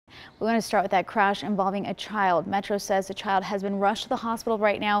We want to start with that crash involving a child. Metro says the child has been rushed to the hospital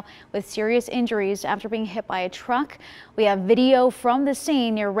right now with serious injuries after being hit by a truck. We have video from the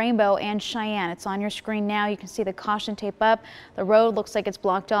scene near Rainbow and Cheyenne. It's on your screen now. You can see the caution tape up. The road looks like it's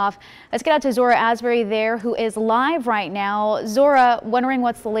blocked off. Let's get out to Zora Asbury there, who is live right now. Zora, wondering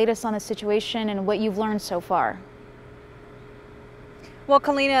what's the latest on the situation and what you've learned so far. Well,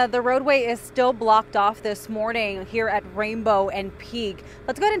 Kalina, the roadway is still blocked off this morning here at Rainbow and Peak.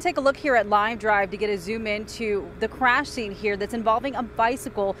 Let's go ahead and take a look here at Live Drive to get a zoom into the crash scene here that's involving a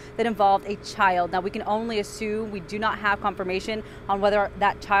bicycle that involved a child. Now, we can only assume, we do not have confirmation on whether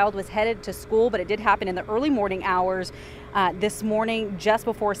that child was headed to school, but it did happen in the early morning hours this morning, just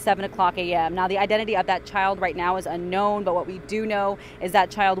before 7 o'clock a.m. Now, the identity of that child right now is unknown, but what we do know is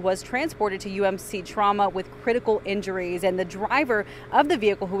that child was transported to UMC Trauma with critical injuries, and the driver of the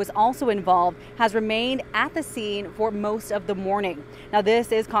vehicle, who was also involved, has remained at the scene for most of the morning. Now,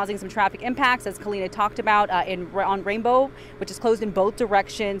 this is causing some traffic impacts, as Kalina talked about, on Rainbow, which is closed in both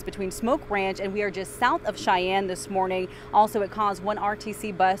directions between Smoke Ranch, and we are just south of Cheyenne this morning. Also, it caused one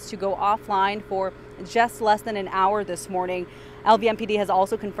RTC bus to go offline for just less than an hour this morning. LVMPD has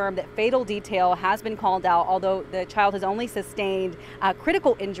also confirmed that fatal detail has been called out, although the child has only sustained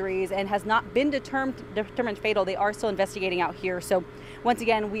critical injuries and has not been determined fatal. They are still investigating out here. So once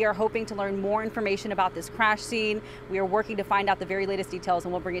again, we are hoping to learn more information about this crash scene. We are working to find out the very latest details,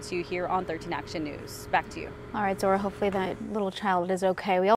 and we'll bring it to you here on 13 Action News. Back to you. All right, Zora, hopefully that little child is okay.